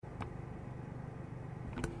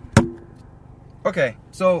Okay,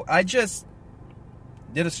 so I just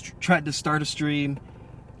tried to start a stream,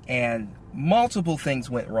 and multiple things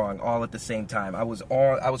went wrong all at the same time. I was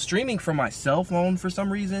streaming from my cell phone for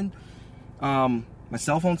some reason, my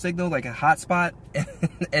cell phone signal, like a hotspot,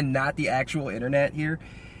 and not the actual internet here.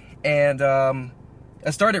 And I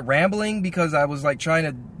started rambling because I was like trying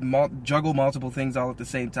to juggle multiple things all at the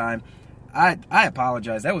same time. I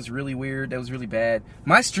apologize. That was really weird. That was really bad.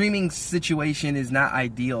 My streaming situation is not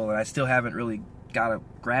ideal, and I still haven't really got a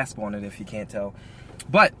grasp on it, if you can't tell.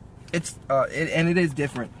 But it is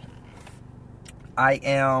different. I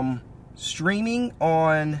am streaming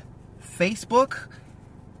on Facebook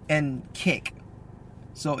and Kick.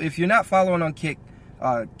 So if you're not following on Kick,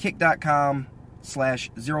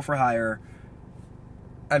 kick.com/zeroforhire,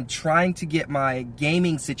 I'm trying to get my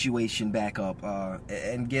gaming situation back up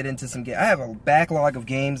and get into some games. I have a backlog of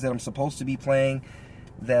games that I'm supposed to be playing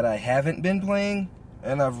that I haven't been playing,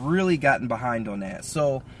 and I've really gotten behind on that.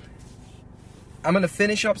 So I'm going to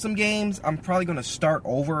finish up some games. I'm probably going to start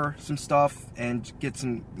over some stuff and get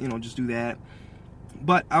some, just do that.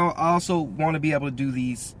 But I also want to be able to do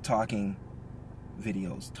these talking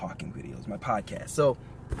videos, my podcast. So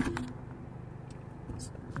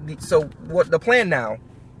what the plan now,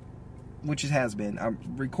 which it has been, I'm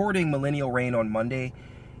recording Millennial Reign on Monday,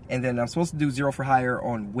 and then I'm supposed to do Zero for Hire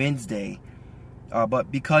on Wednesday.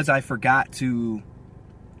 But because I forgot to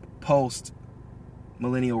post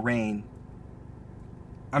Millennial Reign,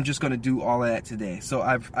 I'm just going to do all of that today. So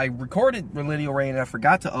I recorded Millennial Reign, and I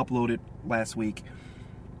forgot to upload it last week.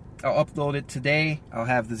 I'll upload it today. I'll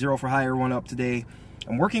have the Zero for Hire one up today.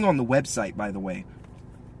 I'm working on the website, by the way.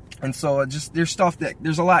 And so there's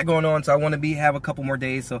a lot going on, so I want to have a couple more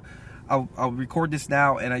days. So I'll record this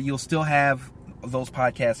now, and you'll still have those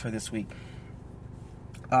podcasts for this week.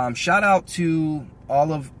 Shout out to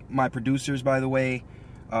all of my producers, by the way,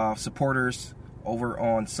 supporters over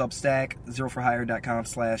on Substack,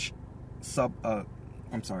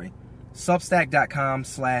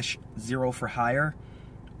 Substack.com/zeroforhire,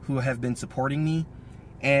 who have been supporting me.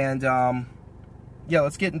 And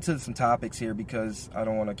let's get into some topics here because I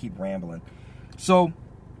don't want to keep rambling. So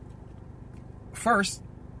first,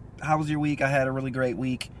 how was your week? I had a really great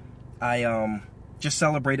week. I just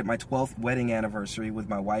celebrated my 12th wedding anniversary with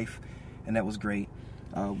my wife, and that was great.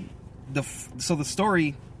 The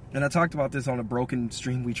story, and I talked about this on a broken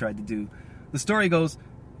stream we tried to do. The story goes,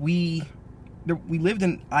 we lived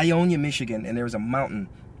in Ionia, Michigan, and there was a mountain,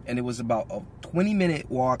 and it was about a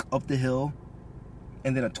 20-minute walk up the hill,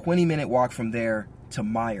 and then a 20-minute walk from there to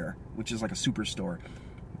Meijer, which is like a superstore,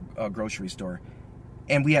 a grocery store.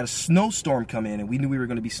 And we had a snowstorm come in, and we knew we were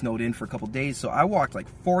going to be snowed in for a couple days, so I walked like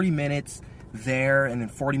 40 minutes there and then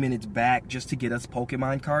 40 minutes back just to get us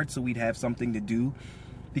Pokemon cards so we'd have something to do,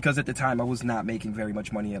 because at the time I was not making very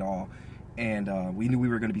much money at all, and we knew we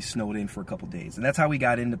were going to be snowed in for a couple days, and that's how we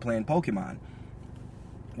got into playing Pokemon.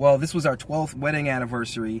 Well, this was our 12th wedding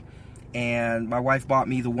anniversary, and my wife bought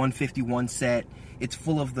me the 151 set. It's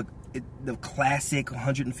full of the classic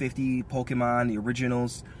 150 Pokemon, the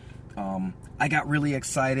originals. I got really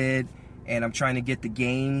excited, and I'm trying to get the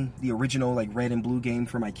game, the original like red and blue game,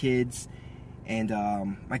 for my kids. And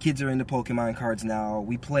my kids are into Pokemon cards now.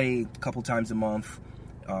 We play a couple times a month.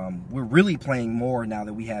 We're really playing more now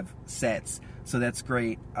that we have sets, so that's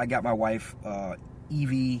great. I got my wife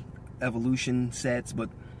Eevee Evolution sets, but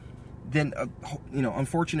then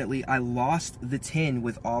unfortunately I lost the tin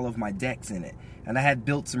with all of my decks in it, and I had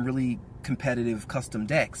built some really competitive custom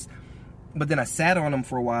decks. But then I sat on them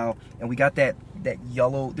for a while, and we got that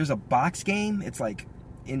yellow. There's a box game. It's like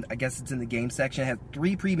I guess it's in the game section. It has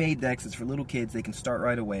 3 pre-made decks. It's for little kids. They can start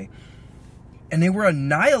right away. And they were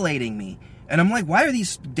annihilating me. And I'm like, why are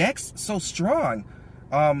these decks so strong?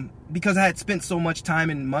 Because I had spent so much time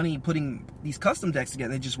and money putting these custom decks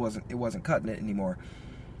together. It wasn't cutting it anymore.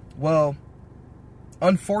 Well,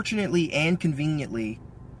 unfortunately and conveniently,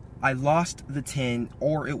 I lost the tin,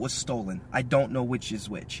 or it was stolen. I don't know which is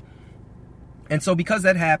which. And so because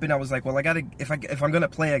that happened, I was like, well, if I'm gonna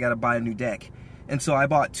play, I gotta buy a new deck. And so I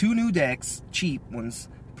bought 2 new decks, cheap ones,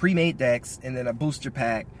 pre-made decks, and then a booster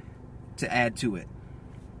pack to add to it.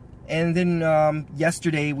 And then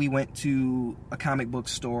yesterday we went to a comic book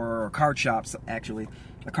store, or card shops actually,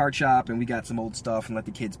 a card shop, and we got some old stuff and let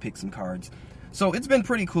the kids pick some cards. So it's been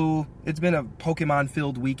pretty cool. It's been a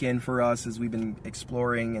Pokemon-filled weekend for us as we've been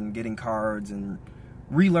exploring and getting cards and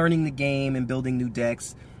relearning the game and building new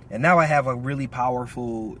decks. And now I have a really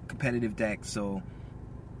powerful competitive deck, so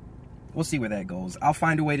we'll see where that goes. I'll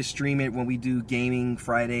find a way to stream it when we do Gaming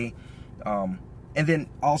Friday. And then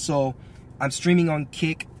also, I'm streaming on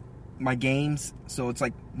Kick my games. So it's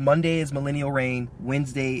like Monday is Millennial Reign,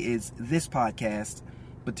 Wednesday is this podcast,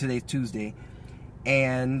 but today's Tuesday,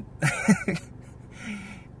 and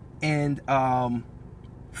and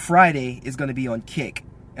Friday is going to be on Kick,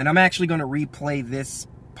 and I'm actually going to replay this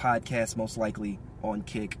podcast most likely on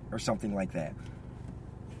Kick or something like that.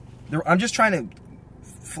 I'm just trying to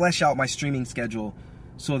flesh out my streaming schedule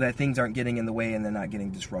so that things aren't getting in the way and they're not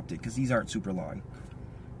getting disrupted, because these aren't super long.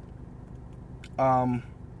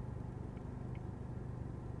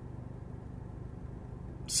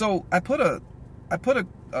 So I put a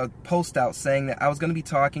post out saying that I was going to be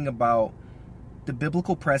talking about the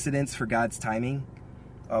biblical precedents for God's timing.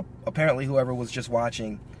 Apparently, whoever was just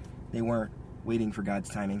watching, they weren't waiting for God's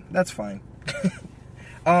timing. That's fine.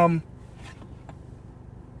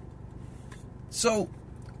 So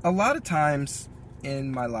a lot of times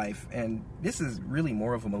in my life, and this is really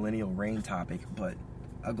more of a Millennial Reign topic, but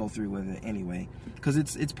I'll go through with it anyway, because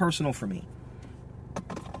it's personal for me.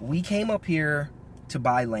 We came up here to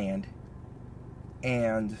buy land,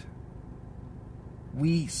 and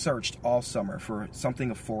we searched all summer for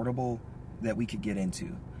something affordable that we could get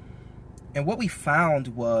into. And what we found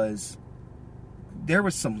was there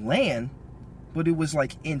was some land, but it was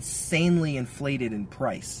like insanely inflated in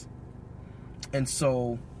price. And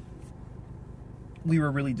so we were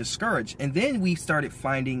really discouraged. And then we started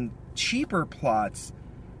finding cheaper plots,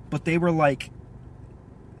 but they were like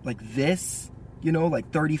this, you know, like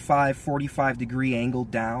 35, 45 degree angle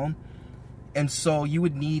down. And so you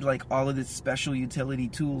would need like all of this special utility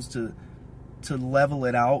tools to level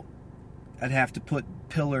it out. I'd have to put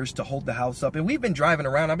pillars to hold the house up. And we've been driving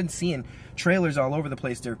around. I've been seeing trailers all over the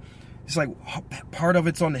place. It's like part of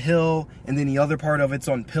it's on the hill, and then the other part of it's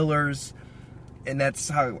on pillars. And that's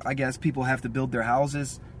how, I guess, people have to build their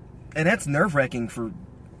houses. And that's nerve-wracking for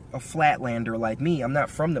a flatlander like me. I'm not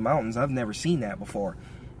from the mountains. I've never seen that before.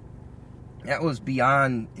 That was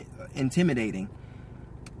beyond intimidating.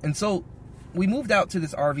 And so we moved out to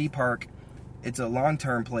this RV park. It's a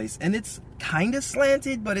long-term place, and it's kind of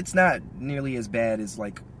slanted, but it's not nearly as bad as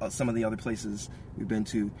like some of the other places we've been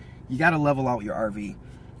to. You got to level out your RV.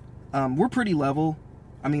 We're pretty level.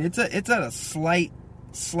 I mean, it's at a slight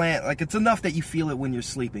slant, like it's enough that you feel it when you're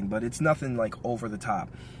sleeping, but it's nothing like over the top.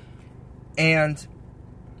 And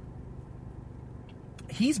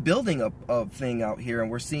he's building a thing out here,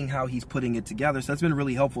 and we're seeing how he's putting it together. So that's been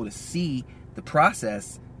really helpful to see the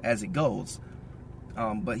process as it goes.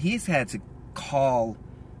 But he's had to call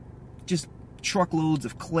just truckloads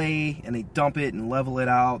of clay, and they dump it and level it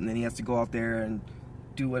out, and then he has to go out there and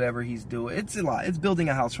do whatever he's doing. It's a lot. It's building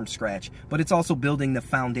a house from scratch, but it's also building the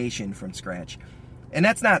foundation from scratch. And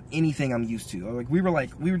that's not anything I'm used to. We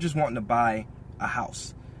were just wanting to buy a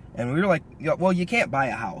house. And we were like, well, you can't buy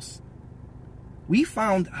a house. We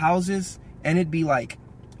found houses, and it'd be like,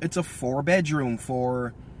 it's a 4-bedroom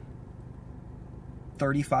for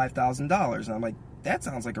 $35,000. And I'm like, that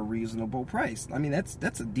sounds like a reasonable price. I mean,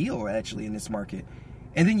 that's a deal, actually, in this market.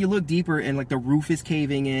 And then you look deeper, and like the roof is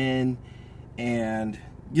caving in, and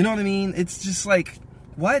you know what I mean? It's just like,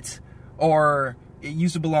 what? Or it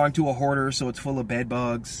used to belong to a hoarder, so it's full of bed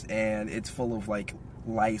bugs, and it's full of like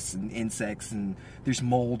lice and insects, and there's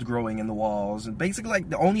mold growing in the walls. And basically, like,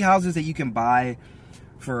 the only houses that you can buy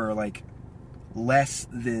for like less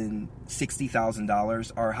than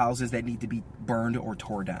 $60,000 are houses that need to be burned or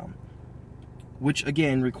tore down, which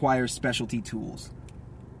again requires specialty tools.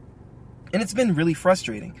 And it's been really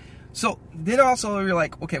frustrating. So then also you're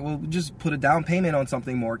like, okay, well, just put a down payment on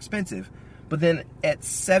something more expensive. But then at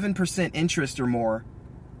 7% interest or more,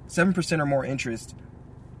 7% or more interest,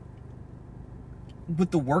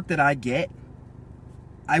 with the work that I get,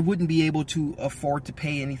 I wouldn't be able to afford to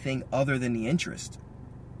pay anything other than the interest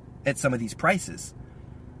at some of these prices.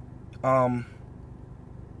 I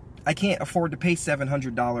can't afford to pay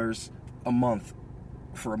 $700 a month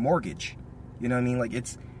for a mortgage. You know what I mean? Like,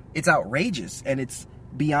 it's outrageous, and it's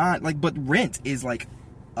beyond, like, but rent is like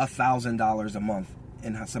 $1,000 a month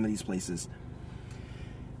in some of these places.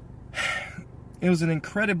 It was an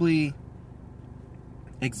incredibly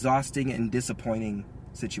exhausting and disappointing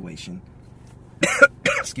situation.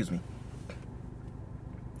 Excuse me.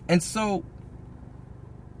 And so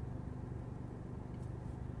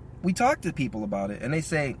we talk to people about it, and they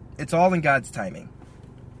say it's all in God's timing.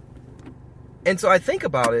 And so I think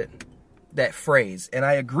about it, that phrase, and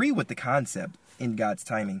I agree with the concept, in God's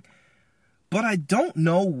timing, but I don't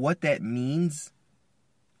know what that means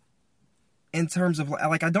in terms of,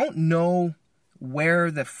 like, I don't know where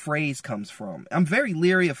the phrase comes from. I'm very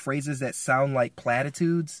leery of phrases that sound like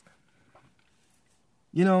platitudes.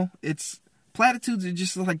 You know, platitudes are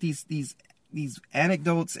just like these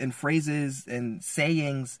anecdotes and phrases and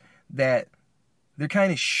sayings that they're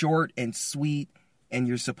kind of short and sweet, and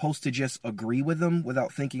you're supposed to just agree with them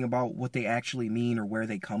without thinking about what they actually mean or where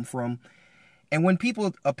they come from. And when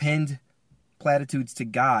people append platitudes to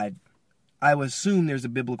God, I would assume there's a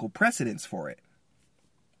biblical precedence for it.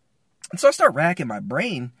 And so I start racking my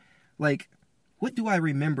brain, like, what do I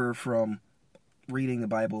remember from reading the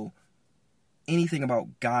Bible? Anything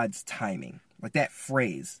about God's timing, like that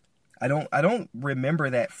phrase. I don't remember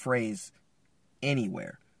that phrase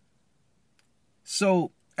anywhere.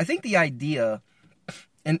 So I think the idea,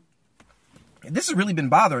 and this has really been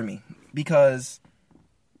bothering me, because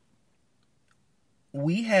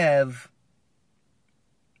we have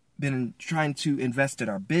been trying to invest in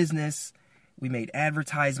our business. We made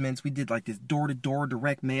advertisements. We did like this door-to-door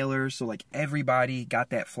direct mailer. So like everybody got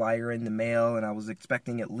that flyer in the mail, and I was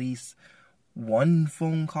expecting at least one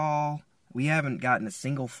phone call. We haven't gotten a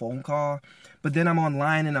single phone call. But then I'm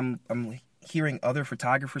online and I'm hearing other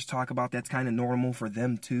photographers talk about that's kind of normal for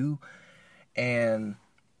them too. And,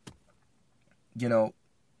 you know,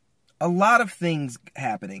 a lot of things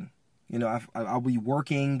happening. You know, I'll be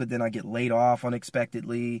working, but then I get laid off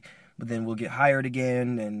unexpectedly, but then we'll get hired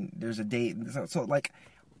again, and there's a date. So like,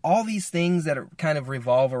 all these things that are kind of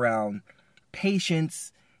revolve around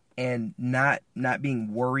patience and not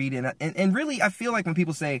being worried. And really, I feel like when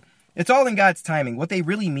people say, it's all in God's timing, what they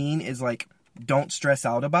really mean is like, don't stress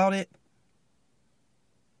out about it.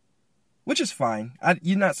 Which is fine.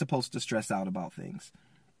 You're not supposed to stress out about things.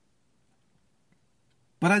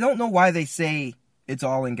 But I don't know why they say it's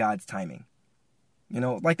all in God's timing. You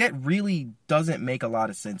know, like that really doesn't make a lot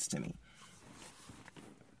of sense to me.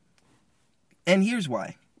 And here's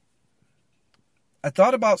why. I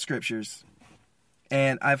thought about scriptures,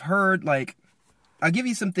 and I've heard, like, I'll give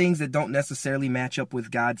you some things that don't necessarily match up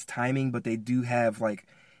with God's timing, but they do have like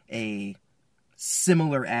a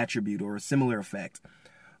similar attribute or a similar effect.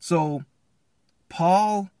 So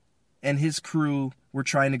Paul and his crew were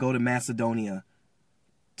trying to go to Macedonia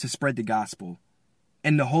to spread the gospel,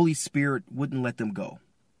 and the Holy Spirit wouldn't let them go.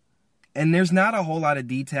 And there's not a whole lot of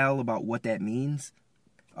detail about what that means,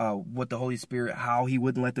 what the Holy Spirit, how he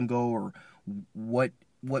wouldn't let them go, or what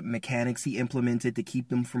mechanics he implemented to keep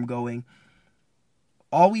them from going.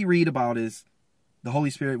 All we read about is the Holy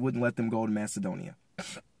Spirit wouldn't let them go to Macedonia.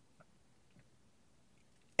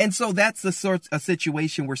 And so that's the sort of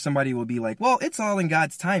situation where somebody will be like, well, it's all in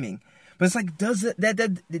God's timing. But it's like,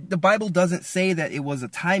 the Bible doesn't say that it was a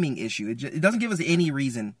timing issue. It doesn't give us any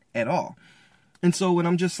reason at all. And so when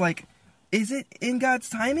I'm just like, is it in God's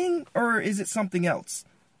timing or is it something else?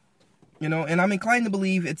 You know, and I'm inclined to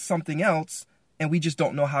believe it's something else, and we just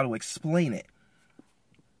don't know how to explain it.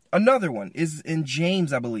 Another one is in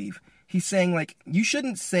James, I believe. He's saying, like, you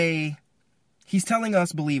shouldn't say, he's telling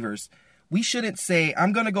us believers, we shouldn't say,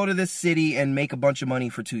 I'm going to go to this city and make a bunch of money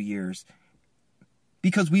for 2 years.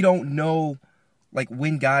 Because we don't know, like,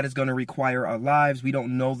 when God is going to require our lives. We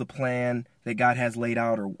don't know the plan that God has laid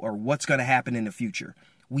out, or what's going to happen in the future.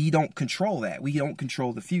 We don't control that. We don't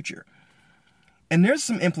control the future. And there's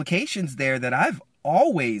some implications there that I've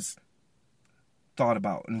always thought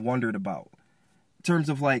about and wondered about. In terms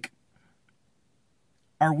of, like,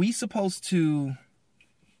 are we supposed to,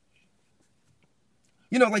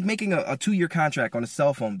 you know, like making a 2-year contract on a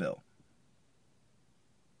cell phone bill?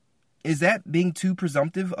 Is that being too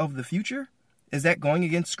presumptive of the future? Is that going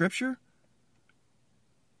against Scripture?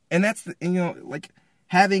 And that's, you know, like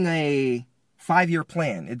having a 5-year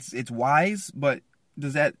plan. It's wise, but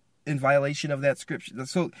does that in violation of that Scripture?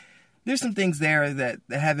 So there's some things there that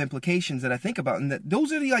have implications that I think about, and that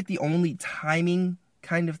those are the only timing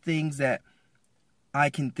kind of things that I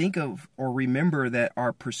can think of or remember that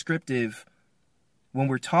are prescriptive when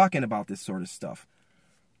we're talking about this sort of stuff.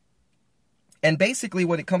 And basically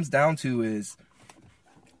what it comes down to is,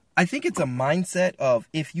 I think it's a mindset of,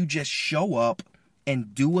 if you just show up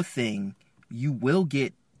and do a thing, you will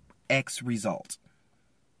get X result.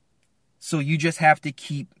 So you just have to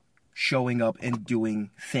keep showing up and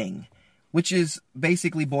doing thing, which is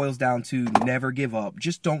basically boils down to never give up.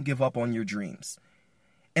 Just don't give up on your dreams.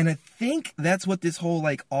 And I think that's what this whole,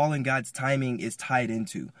 like, all in God's timing is tied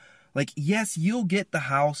into. Like, yes, you'll get the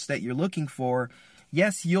house that you're looking for.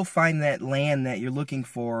 Yes, you'll find that land that you're looking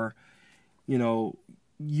for. You know,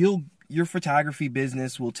 your photography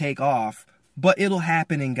business will take off, but it'll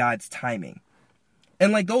happen in God's timing.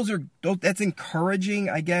 And like that's encouraging,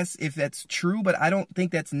 I guess, if that's true, but I don't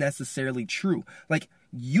think that's necessarily true. Like,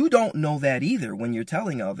 you don't know that either when you're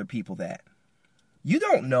telling other people that. You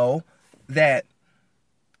don't know that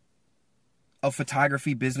a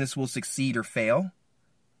photography business will succeed or fail.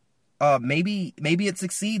 Maybe it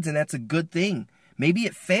succeeds and that's a good thing. Maybe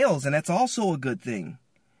it fails and that's also a good thing.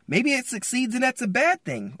 Maybe it succeeds and that's a bad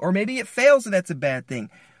thing. Or maybe it fails and that's a bad thing.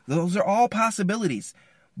 Those are all possibilities.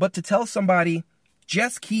 But to tell somebody,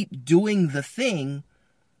 just keep doing the thing,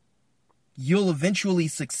 you'll eventually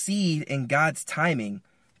succeed in God's timing,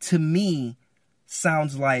 to me,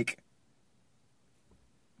 sounds like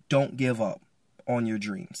don't give up on your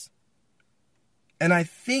dreams. And I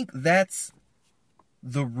think that's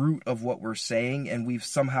the root of what we're saying, and we've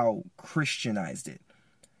somehow Christianized it.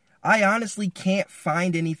 I honestly can't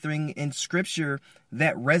find anything in Scripture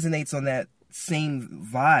that resonates on that same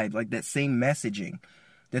vibe, like that same messaging.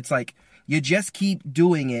 That's like, you just keep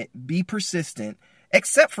doing it, be persistent,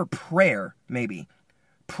 except for prayer, maybe.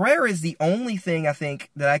 Prayer is the only thing I think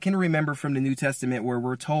that I can remember from the New Testament where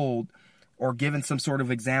we're told or given some sort of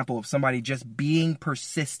example of somebody just being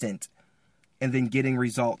persistent and then getting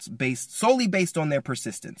results solely based on their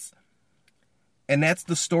persistence. And that's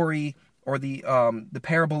the story or the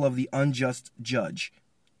parable of the unjust judge.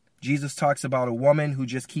 Jesus talks about a woman who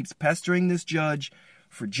just keeps pestering this judge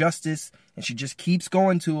for justice, and she just keeps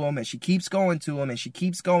going to him, and she keeps going to him, and she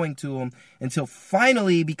keeps going to him, until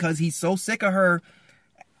finally, because he's so sick of her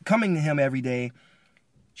coming to him every day,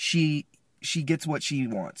 she gets what she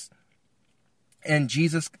wants. And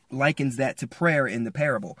Jesus likens that to prayer in the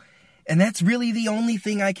parable. And that's really the only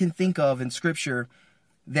thing I can think of in Scripture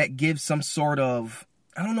that gives some sort of,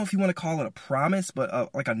 I don't know if you want to call it a promise,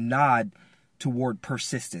 but like a nod toward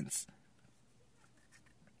persistence.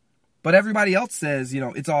 But everybody else says,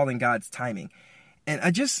 it's all in God's timing. And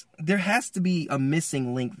there has to be a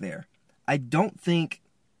missing link there. I don't think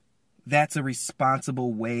that's a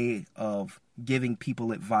responsible way of giving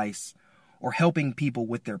people advice or helping people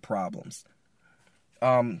with their problems.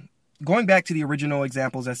 Going back to the original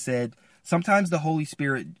examples I said, sometimes the Holy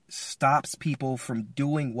Spirit stops people from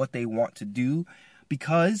doing what they want to do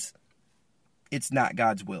because it's not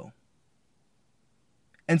God's will.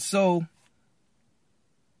 And so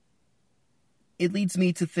it leads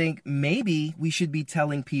me to think maybe we should be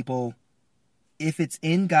telling people, if it's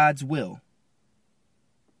in God's will,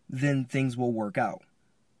 then things will work out.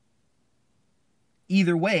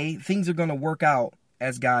 Either way, things are going to work out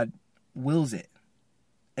as God wills it.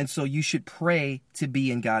 And so you should pray to be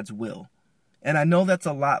in God's will. And I know that's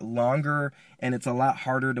a lot longer and it's a lot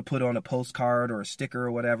harder to put on a postcard or a sticker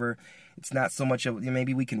or whatever. It's not so much of,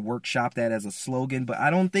 maybe we can workshop that as a slogan, but I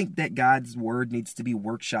don't think that God's word needs to be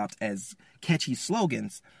workshopped as catchy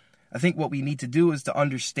slogans. I think what we need to do is to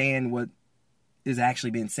understand what is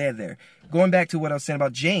actually being said there. Going back to what I was saying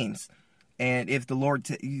about James, and if the Lord,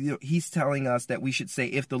 he's telling us that we should say,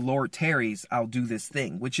 if the Lord tarries, I'll do this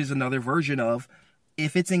thing, which is another version of,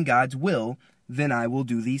 if it's in God's will, then I will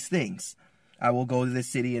do these things. I will go to this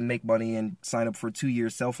city and make money and sign up for a 2-year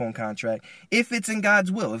cell phone contract. If it's in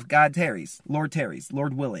God's will, if God tarries, Lord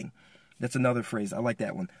willing. That's another phrase. I like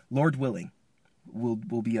that one. Lord willing, we'll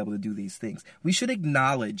be able to do these things. We should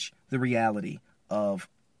acknowledge the reality of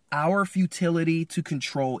our futility to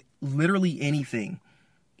control literally anything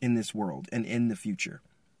in this world and in the future.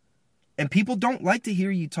 And people don't like to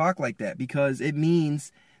hear you talk like that because it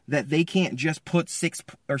means that they can't just put 6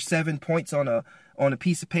 or 7 points on a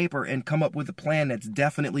piece of paper and come up with a plan that's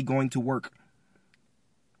definitely going to work.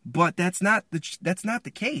 But that's not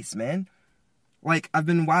the case, man. Like, I've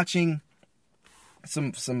been watching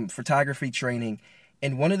some photography training,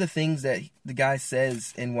 and one of the things that the guy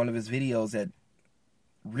says in one of his videos that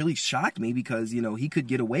really shocked me because, he could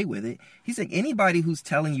get away with it. He's like, anybody who's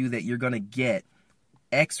telling you that you're going to get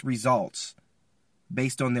X results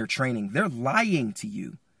based on their training, they're lying to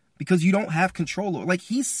you. Because you don't have control over. Like,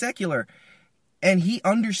 he's secular and he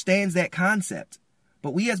understands that concept.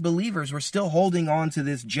 But we as believers, we're still holding on to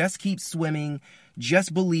this just keep swimming,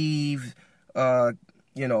 just believe, it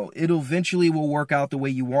eventually will work out the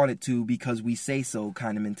way you want it to because we say so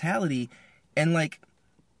kind of mentality. And like,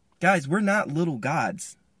 guys, we're not little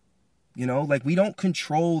gods. We don't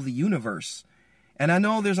control the universe. And I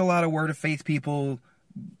know there's a lot of word of faith people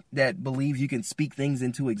that believe you can speak things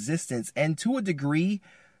into existence. And to a degree,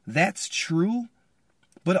 that's true,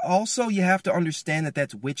 but also you have to understand that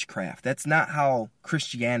that's witchcraft. That's not how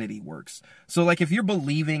Christianity works. So like if you're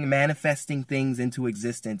believing, manifesting things into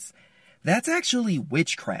existence, that's actually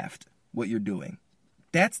witchcraft, what you're doing.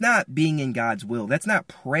 That's not being in God's will. That's not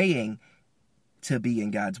praying to be in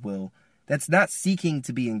God's will. That's not seeking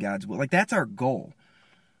to be in God's will. Like, that's our goal.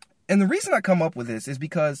 And the reason I come up with this is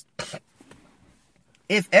because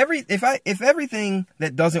if everything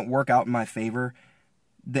that doesn't work out in my favor,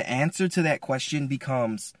 the answer to that question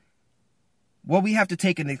becomes, well, we have to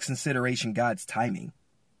take into consideration God's timing.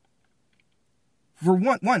 For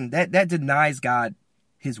one, that denies God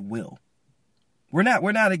his will. We're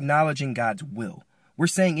not acknowledging God's will. We're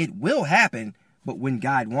saying it will happen, but when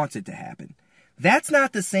God wants it to happen. That's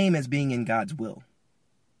not the same as being in God's will.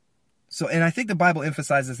 So, and I think the Bible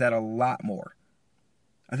emphasizes that a lot more.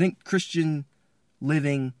 I think Christian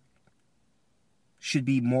living should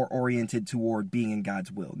be more oriented toward being in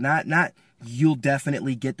God's will. Not you'll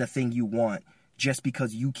definitely get the thing you want just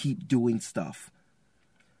because you keep doing stuff.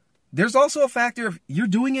 There's also a factor of you're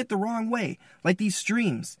doing it the wrong way. Like these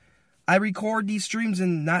streams. I record these streams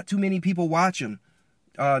and not too many people watch them.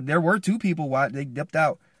 There were 2 people watch. They dipped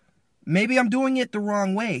out. Maybe I'm doing it the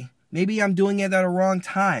wrong way. Maybe I'm doing it at a wrong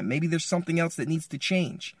time. Maybe there's something else that needs to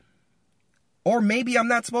change. Or maybe I'm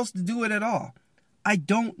not supposed to do it at all. I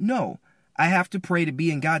don't know. I have to pray to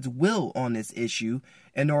be in God's will on this issue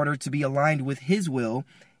in order to be aligned with His will,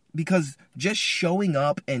 because just showing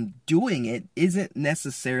up and doing it isn't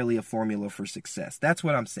necessarily a formula for success. That's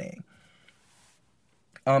what I'm saying.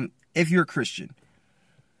 If you're a Christian.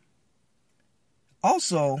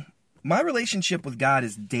 Also, my relationship with God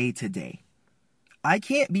is day to day. I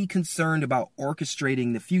can't be concerned about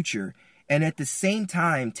orchestrating the future and at the same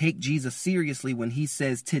time take Jesus seriously when He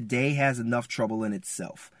says today has enough trouble in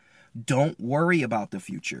itself. Don't worry about the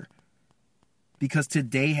future because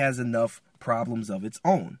today has enough problems of its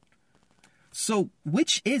own. So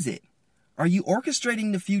which is it? Are you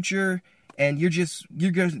orchestrating the future and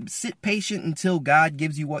you're going to sit patient until God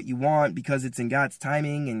gives you what you want because it's in God's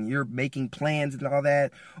timing and you're making plans and all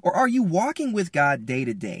that? Or are you walking with God day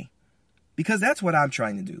to day? Because that's what I'm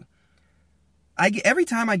trying to do. Every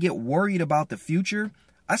time I get worried about the future,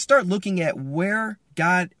 I start looking at where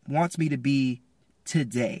God wants me to be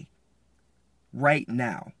today, right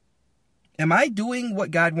now. Am I doing what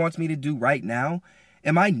God wants me to do right now?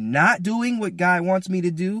 Am I not doing what God wants me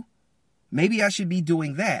to do? Maybe I should be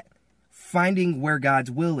doing that. Finding where God's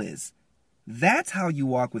will is. That's how you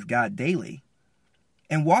walk with God daily.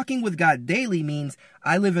 And walking with God daily means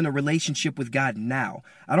I live in a relationship with God now.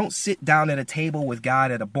 I don't sit down at a table with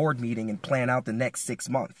God at a board meeting and plan out the next 6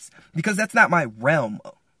 months. Because that's not my realm.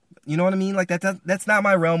 You know what I mean? Like that's not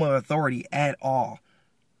my realm of authority at all.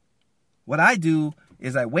 What I do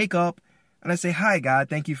is I wake up and I say, "Hi, God,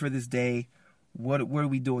 thank you for this day. What are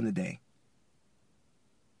we doing today?"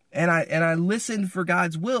 And I listen for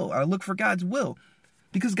God's will. I look for God's will.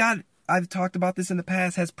 Because God, I've talked about this in the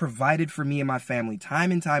past, has provided for me and my family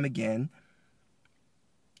time and time again.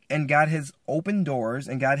 And God has opened doors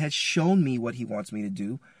and God has shown me what He wants me to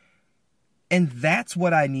do. And that's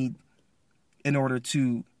what I need in order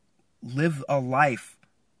to live a life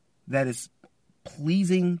that is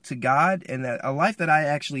pleasing to God and that a life that I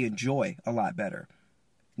actually enjoy a lot better.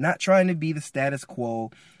 Not trying to be the status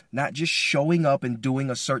quo, not just showing up and doing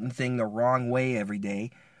a certain thing the wrong way every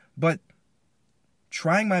day, but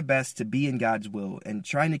trying my best to be in God's will and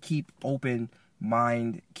trying to keep open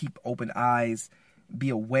mind, keep open eyes, be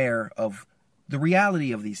aware of the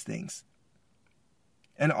reality of these things.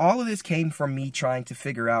 And all of this came from me trying to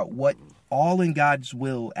figure out what all in God's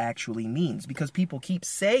will actually means, because people keep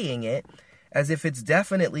saying it as if it's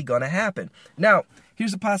definitely going to happen. Now,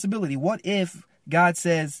 here's a possibility. What if God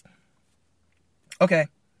says, okay,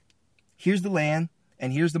 here's the land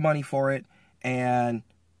and here's the money for it and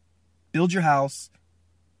build your house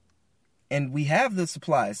and we have the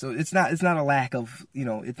supplies. So it's not a lack of,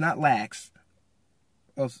 it's not lacks.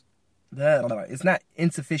 It's not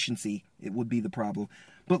insufficiency. It would be the problem.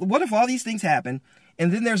 But what if all these things happen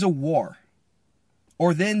and then there's a war?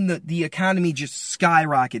 Or then the economy just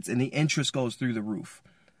skyrockets and the interest goes through the roof.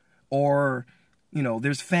 Or,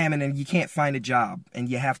 there's famine and you can't find a job and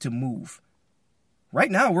you have to move. Right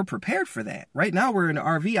now, we're prepared for that. Right now, we're in an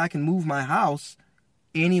RV. I can move my house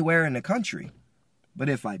anywhere in the country. But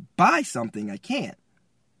if I buy something, I can't.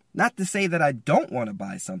 Not to say that I don't want to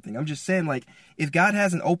buy something. I'm just saying, if God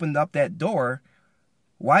hasn't opened up that door,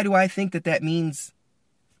 why do I think that means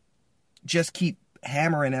just keep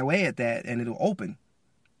hammering away at that and it'll open?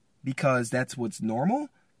 Because that's what's normal?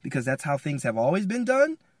 Because that's how things have always been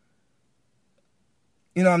done?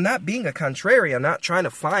 I'm not being a contrarian. I'm not trying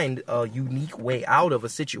to find a unique way out of a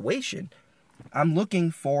situation. I'm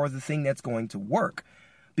looking for the thing that's going to work.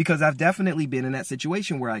 Because I've definitely been in that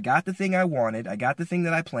situation where I got the thing I wanted, I got the thing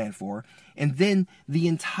that I planned for, and then the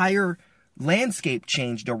entire landscape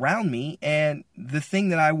changed around me, and the thing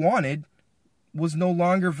that I wanted was no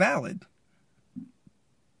longer valid.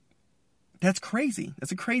 That's crazy.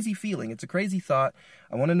 That's a crazy feeling. It's a crazy thought.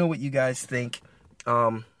 I want to know what you guys think.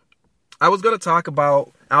 I was going to talk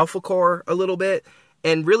about AlphaCore a little bit,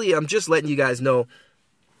 and really I'm just letting you guys know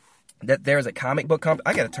that there's a comic book company.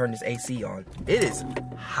 I got to turn this AC on. It is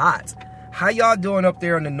hot. How y'all doing up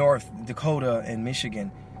there in the North Dakota and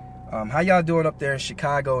Michigan? How y'all doing up there in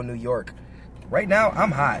Chicago and New York? right now,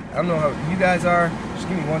 I'm hot. I don't know how you guys are. Just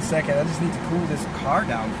give me 1 second. I just need to cool this car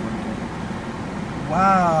down for a minute.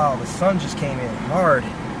 Wow, the sun just came in hard.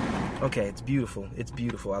 Okay, it's beautiful. It's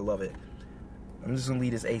beautiful. I love it. I'm just going to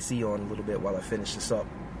leave this AC on a little bit while I finish this up.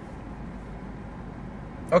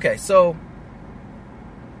 Okay, so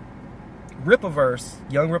Rippaverse,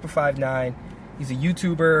 Young Rippa59, he's a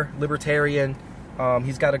YouTuber, libertarian.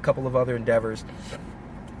 He's got a couple of other endeavors.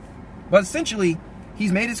 But essentially,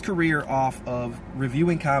 he's made his career off of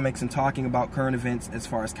reviewing comics and talking about current events as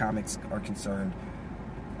far as comics are concerned.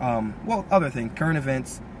 Well, other things, current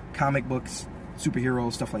events, comic books,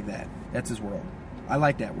 superheroes, stuff like that. That's his world. I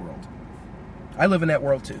like that world. I live in that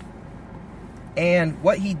world too. And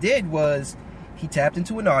what he did was he tapped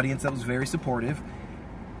into an audience that was very supportive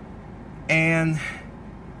and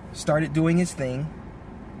started doing his thing.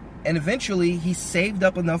 And eventually he saved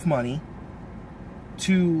up enough money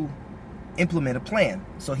to implement a plan.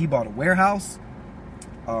 So he bought a warehouse.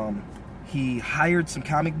 He hired some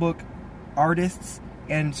comic book artists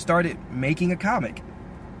and started making a comic,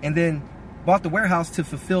 and then bought the warehouse to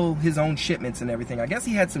fulfill his own shipments and everything. I guess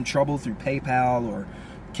he had some trouble through PayPal or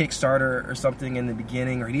Kickstarter or something in the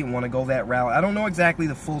beginning, or he didn't want to go that route. I don't know exactly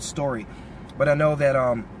the full story, but I know that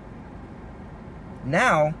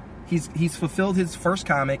now he's fulfilled his first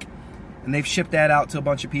comic, and they've shipped that out to a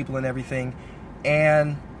bunch of people and everything,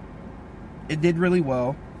 and it did really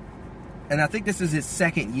well. And I think this is his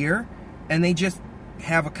second year, and they just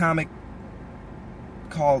have a comic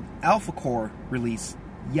called Alpha Core release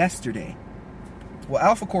yesterday. Well,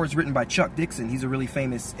 Alpha Core is written by Chuck Dixon. He's a really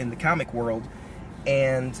famous in the comic world,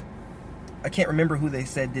 and I can't remember who they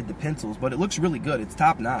said did the pencils, but it looks really good. It's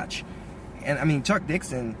top notch. And I mean, Chuck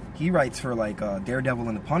Dixon, he writes for like Daredevil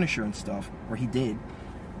and the Punisher and stuff, or he did.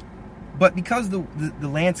 But because the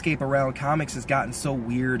landscape around comics has gotten so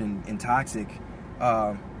weird and toxic,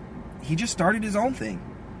 he just started his own thing.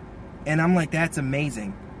 And I'm like, that's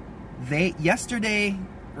amazing. Yesterday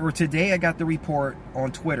or today, I got the report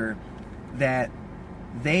on Twitter that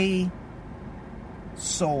they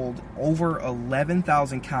sold over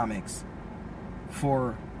 11,000 comics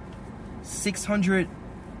for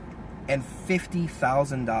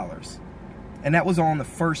 $650,000, and that was on the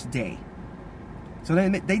first day. So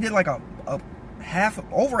they did like over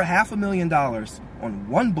 $500,000 on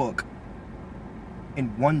one book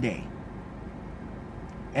in one day.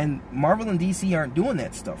 And Marvel and DC aren't doing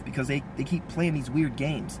that stuff because they keep playing these weird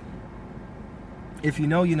games. If you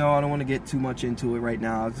know, you know. I don't want to get too much into it right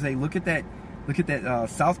now. I'll say look at that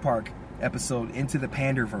South Park episode, Into the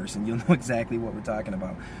Panderverse, and you'll know exactly what we're talking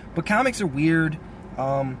about. But comics are weird,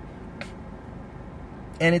 and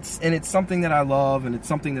it's something that I love, and it's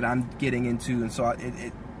something that I'm getting into, and so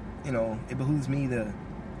it behooves me to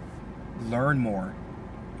learn more.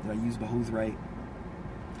 Did I use behoove right?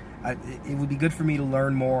 It would be good for me to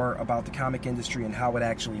learn more about the comic industry and how it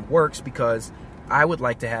actually works, because I would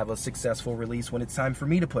like to have a successful release when it's time for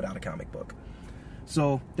me to put out a comic book.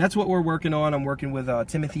 So that's what we're working on. I'm working with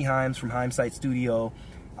Timothy Himes from Himesight Studio.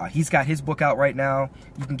 He's got his book out right now.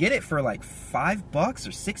 You can get it for like $5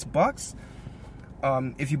 or $6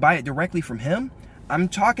 if you buy it directly from him. I'm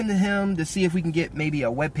talking to him to see if we can get maybe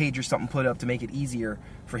a web page or something put up to make it easier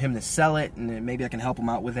for him to sell it, and then maybe I can help him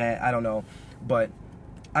out with that. I don't know, but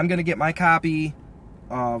I'm gonna get my copy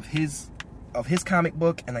of his comic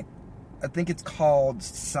book, and I think it's called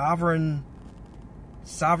Sovereign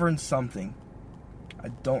something. I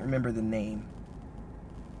don't remember the name.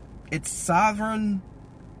 It's Sovereign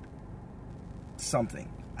something.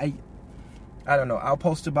 I don't know. I'll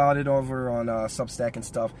post about it over on Substack and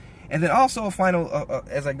stuff. And then also a final,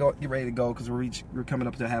 as I get ready to go, because we're coming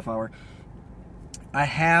up to a half hour. I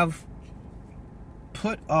have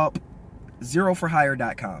put up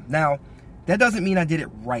ZeroForHire.com. Now, that doesn't mean I did it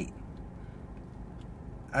right.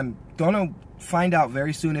 I'm gonna find out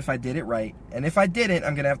very soon if I did it right, and if I didn't,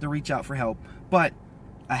 I'm gonna have to reach out for help. But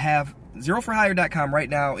I have ZeroForHire.com right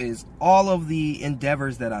now is all of the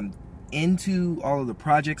endeavors that I'm into, all of the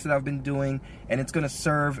projects that I've been doing, and it's gonna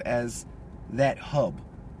serve as that hub.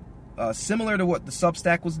 Similar to what the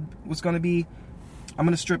Substack was going to be. I'm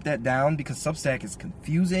going to strip that down because Substack is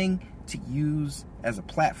confusing to use as a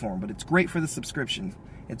platform, but it's great for the subscription.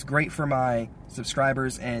 It's great for my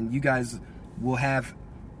subscribers, and you guys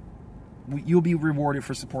you'll be rewarded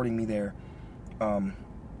for supporting me there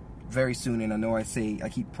very soon. And I know I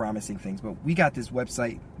keep promising things, but we got this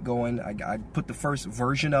website going. I put the first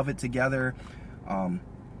version of it together.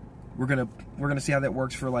 We're gonna see how that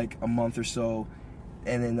works for like a month or so.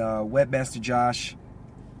 And then Webmaster Josh,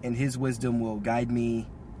 in his wisdom, will guide me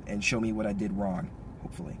and show me what I did wrong,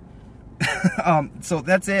 hopefully. So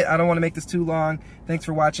that's it. I don't want to make this too long. Thanks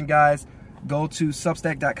for watching, guys. go to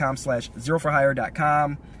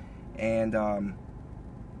substack.com/zeroforhire.com, and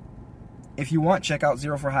if you want, check out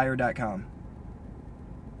zeroforhire.com.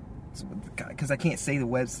 Because I can't say the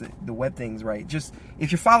web things right. Just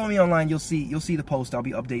if you follow me online, you'll see the post. I'll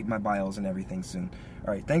be updating my bios and everything soon.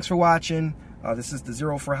 All right, thanks for watching. This is the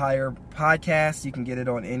Zero for Hire podcast. You can get it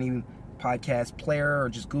on any podcast player or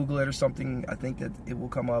just Google it or something. I think that it will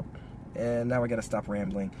come up. And now I got to stop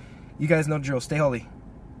rambling. You guys know the drill. Stay holy.